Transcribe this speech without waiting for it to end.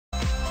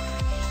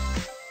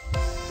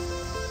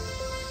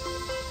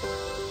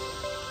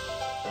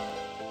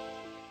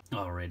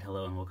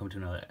welcome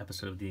to another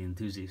episode of the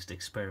Enthusiast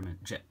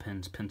Experiment Jet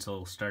Pens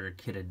Pencil Starter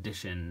Kit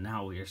Edition.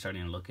 Now we are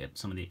starting to look at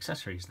some of the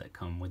accessories that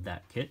come with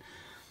that kit,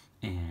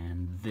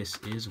 and this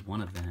is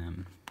one of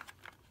them.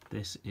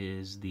 This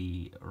is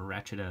the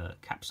Ratchetta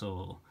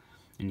Capsule,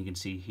 and you can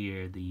see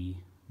here the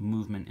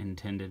movement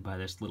intended by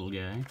this little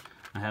guy.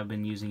 I have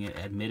been using it,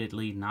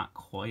 admittedly not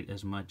quite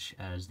as much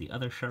as the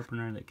other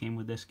sharpener that came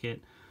with this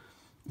kit,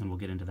 and we'll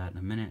get into that in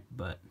a minute,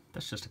 but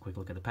that's just a quick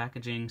look at the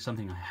packaging.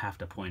 Something I have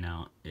to point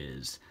out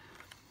is,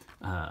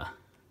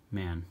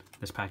 man,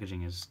 this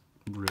packaging is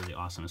really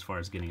awesome as far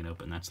as getting it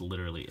open. That's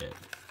literally it.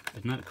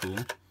 Isn't that cool?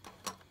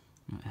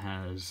 It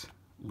has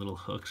little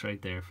hooks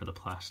right there for the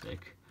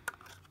plastic,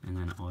 and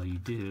then all you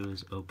do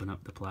is open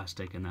up the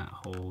plastic and that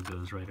hole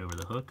goes right over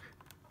the hook,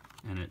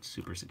 and it's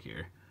super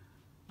secure.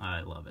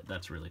 I love it.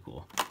 That's really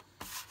cool.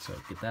 So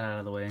get that out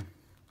of the way.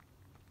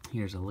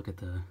 Here's a look at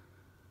the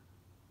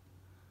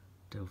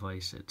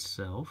device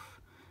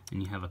itself,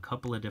 and you have a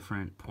couple of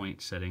different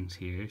point settings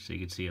here, so you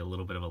can see a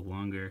little bit of a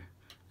longer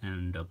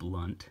and a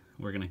blunt.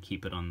 We're gonna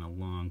keep it on the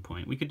long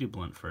point. We could do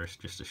blunt first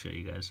just to show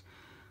you guys.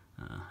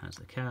 Has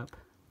the cap,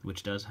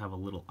 which does have a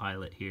little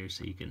eyelet here,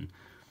 so you can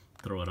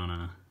throw it on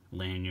a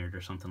lanyard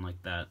or something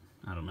like that.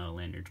 I don't know,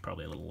 lanyard's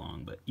probably a little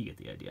long, but you get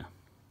the idea.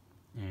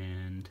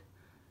 And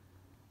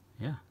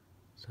yeah,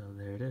 so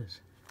there it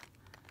is.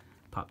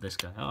 Pop this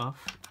guy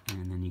off,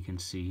 and then you can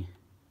see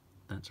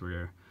that's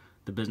where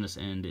the business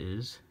end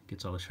is.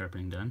 Gets all the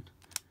sharpening done.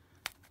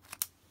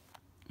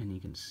 And you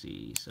can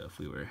see, so if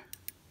we were,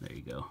 there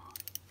you go,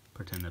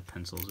 pretend the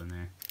pencil's in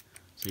there.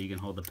 So you can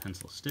hold the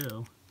pencil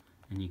still,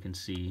 and you can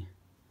see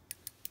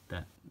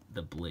that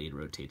the blade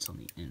rotates on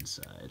the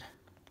inside.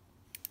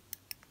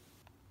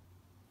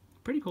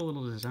 Pretty cool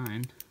little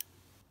design.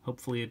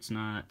 Hopefully it's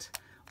not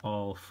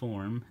all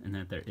form and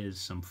that there is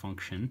some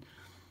function.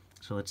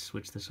 So let's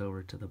switch this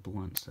over to the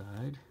blunt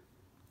side,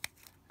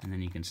 and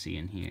then you can see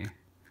in here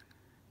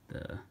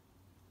the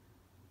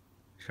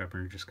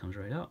sharpener just comes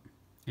right up,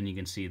 and you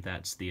can see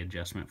that's the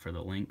adjustment for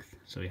the length,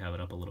 so we have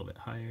it up a little bit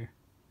higher.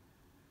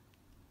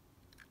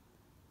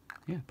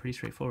 Yeah, pretty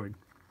straightforward.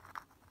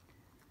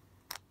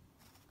 Get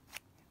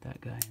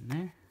that guy in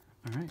there.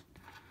 Alright,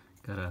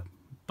 got a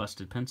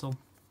busted pencil,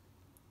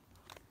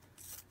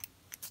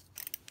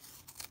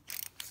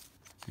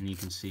 and you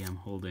can see I'm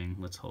holding,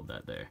 let's hold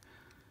that there,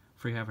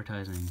 free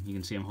advertising. You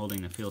can see I'm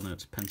holding the Field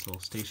Notes pencil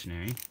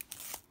stationary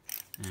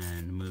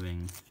and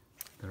moving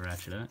the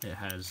Ratchetta. It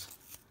has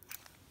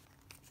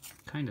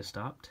kind of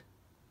stopped.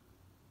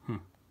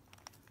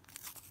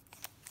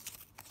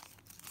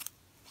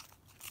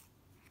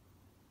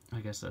 I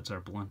guess that's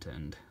our blunt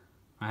end.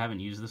 I haven't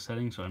used the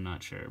setting, so I'm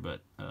not sure,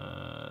 but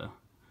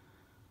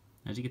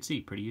as you can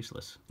see, pretty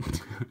useless.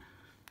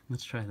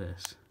 Let's try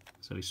this.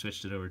 So we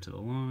switched it over to the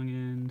long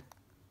end,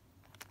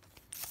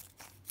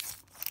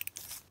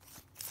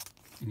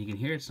 and you can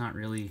hear it's not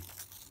really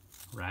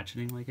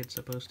ratcheting like it's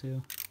supposed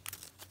to.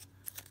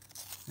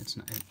 It's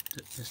not,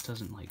 it just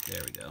doesn't, like,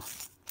 there we go.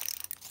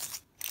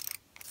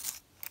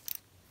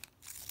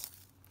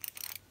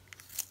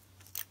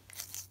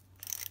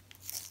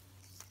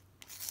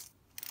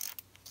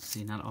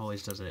 See, not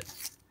always does it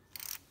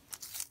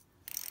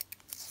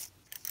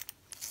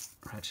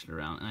ratchet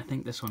around, and I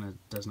think this one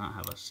does not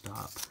have a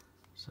stop.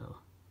 So,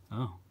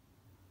 oh,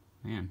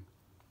 man,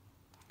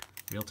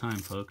 real time,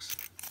 folks.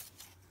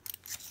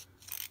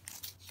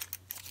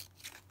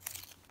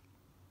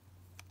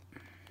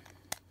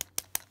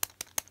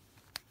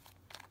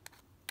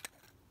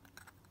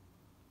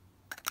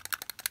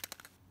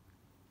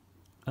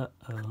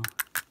 Uh-oh.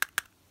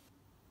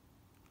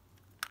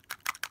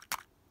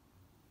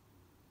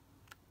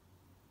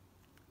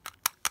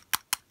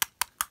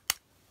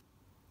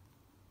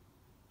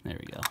 There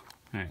we go.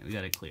 Alright, we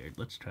got it cleared.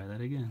 Let's try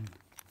that again.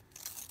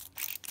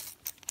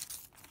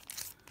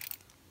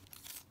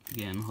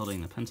 Again,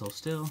 holding the pencil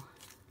still.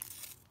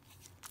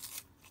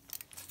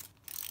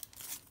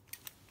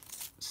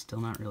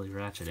 Still not really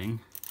ratcheting.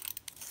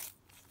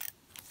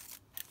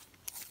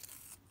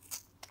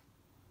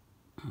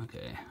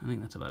 Okay, I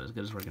think that's about as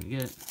good as we're gonna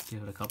get.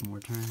 Give it a couple more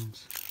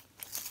turns.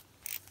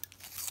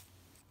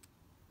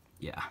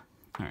 Yeah,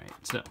 alright,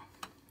 so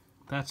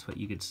that's what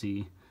you could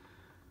see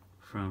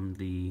from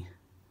the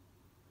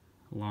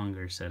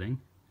longer setting.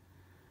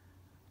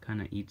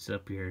 Kind of eats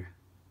up your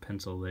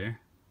pencil there.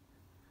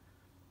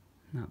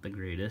 Not the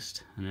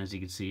greatest, and as you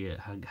can see, it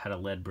had a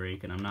lead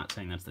break, and I'm not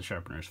saying that's the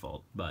sharpener's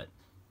fault, but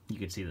you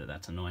can see that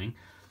that's annoying.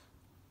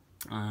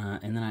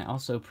 And then I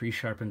also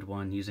pre-sharpened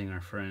one using our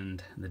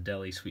friend the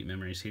Deli Sweet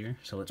Memories here,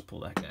 so let's pull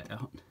that guy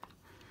out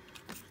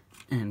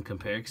and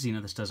compare, because you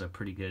know this does a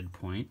pretty good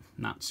point.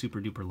 Not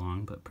super duper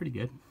long, but pretty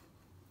good.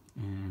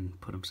 And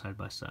put them side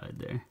by side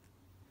there.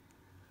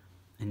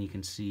 And you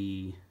can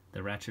see the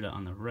Ratchetta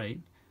on the right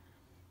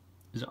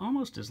is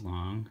almost as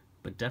long,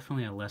 but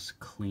definitely a less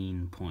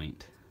clean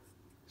point.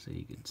 So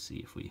you can see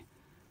if we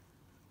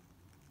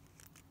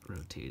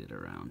rotate it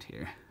around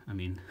here. I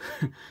mean,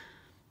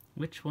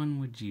 which one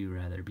would you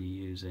rather be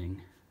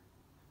using?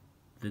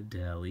 The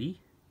Deli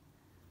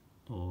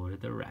or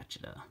the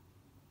Ratchetta?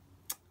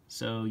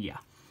 So yeah,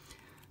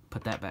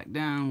 put that back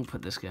down. We'll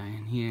put this guy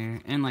in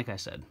here. And like I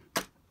said,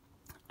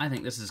 I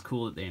think this is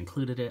cool that they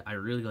included it. I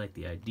really like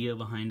the idea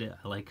behind it.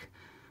 I like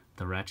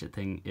the ratchet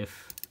thing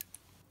if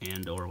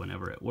and or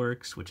whenever it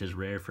works, which is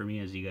rare for me,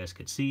 as you guys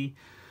could see.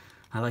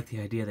 I like the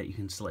idea that you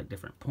can select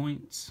different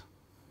points,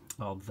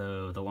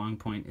 although the long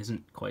point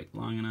isn't quite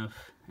long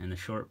enough, and the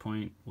short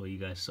point, well, you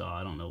guys saw,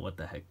 I don't know what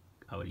the heck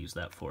I would use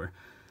that for.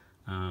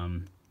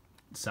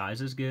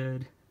 Size is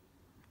good,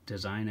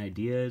 design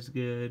idea is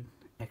good,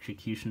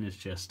 execution is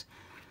just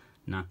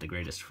not the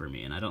greatest for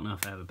me, and I don't know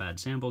if I have a bad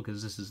sample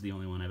because this is the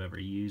only one I've ever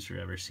used or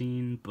ever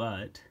seen,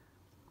 but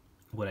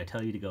would I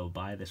tell you to go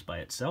buy this by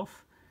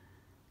itself?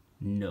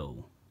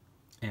 No.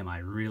 Am I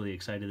really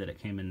excited that it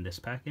came in this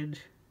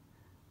package?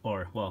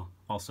 Or, well,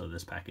 also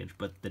this package,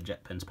 but the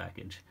JetPens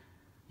package.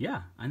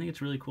 Yeah, I think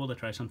it's really cool to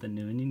try something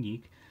new and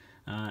unique,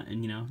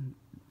 and you know,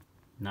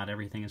 not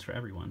everything is for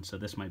everyone, so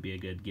this might be a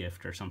good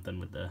gift or something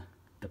with the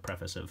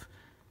preface of,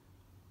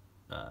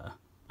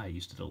 I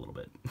used it a little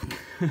bit.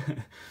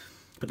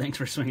 But thanks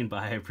for swinging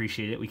by, I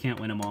appreciate it. We can't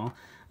win them all.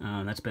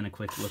 That's been a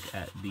quick look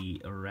at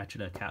the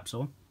Ratchetta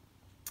Capsule.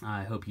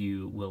 I hope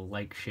you will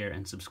like, share,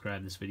 and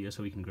subscribe this video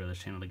so we can grow this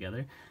channel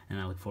together, and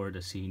I look forward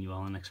to seeing you all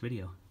in the next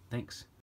video. Thanks.